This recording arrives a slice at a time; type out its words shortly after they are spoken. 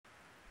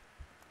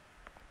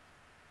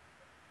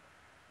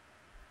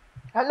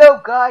Hello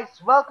guys,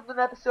 welcome to an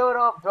episode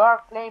of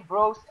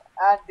DarkFlameBros,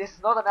 and this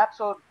is not an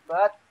episode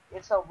but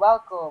it's a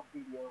welcome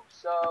video.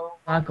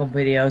 Welcome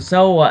video.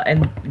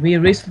 And we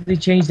recently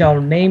changed our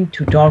name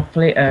to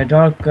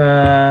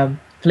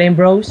Flame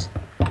Bros.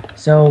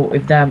 So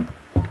if that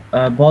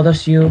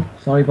bothers you,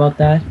 sorry about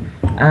that.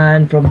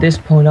 And from this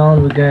point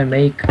on, we're gonna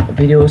make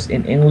videos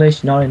in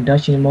English, not in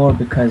Dutch anymore,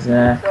 because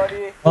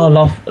Sorry. a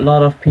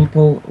lot of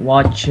people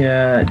watch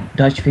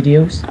Dutch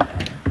videos.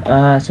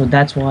 So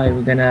that's why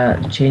we're gonna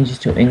change it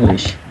to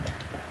English.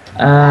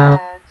 Uh, And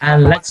my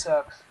and mod let's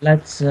sucks.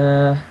 let's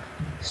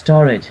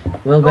start it.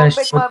 We're gonna Don't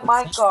pick start.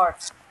 my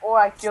minecart or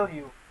I kill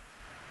you.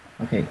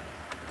 Okay,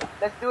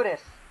 Let's do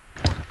this.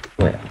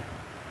 wait.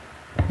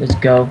 Let's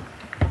go.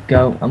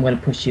 Go. I'm gonna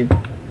push you.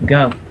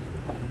 Go.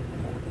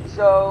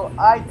 So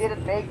I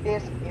didn't make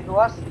this, it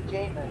was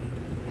Jamin.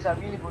 He's a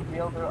really good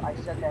builder, I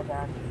said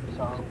that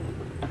so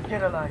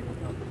get a line.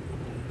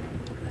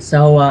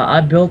 So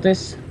I built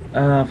this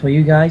for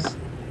you guys.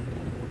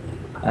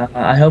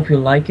 I hope you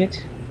like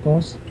it, of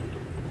course.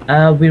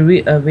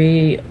 We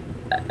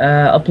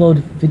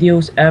upload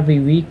videos every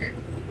week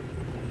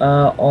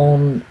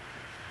on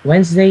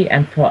Wednesday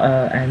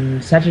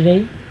and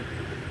Saturday.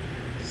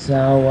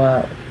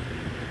 So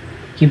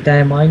keep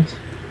that in mind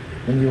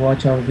when you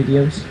watch our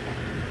videos.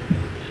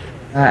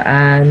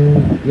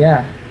 And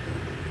yeah,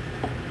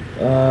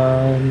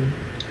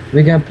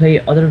 we're gonna play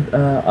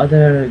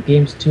other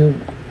games too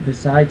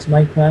besides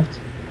Minecraft.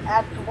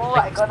 And tomorrow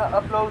I'm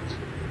gonna upload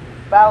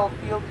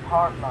Battlefield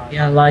Hardline.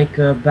 Yeah, like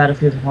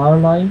Battlefield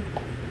Hardline.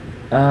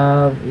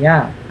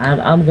 Yeah,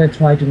 and I'm gonna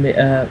try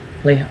to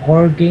play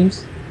horror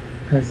games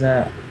because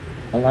I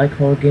like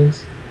horror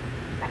games.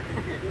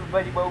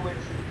 Funny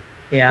moments.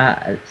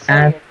 Yeah, Say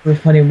and it. for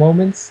funny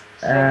moments.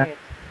 Say it.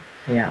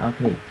 Yeah,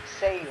 okay.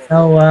 Say it.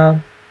 So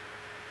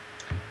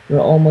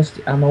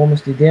I'm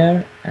almost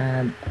there,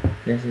 and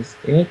this is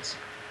it.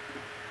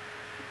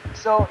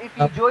 So if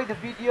you enjoyed the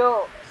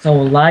video, So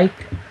like,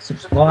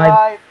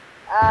 subscribe, subscribe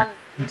and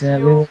we and see we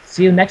you will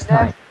see you in next the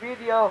time. next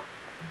video.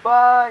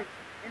 Bye.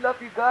 We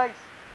love you guys.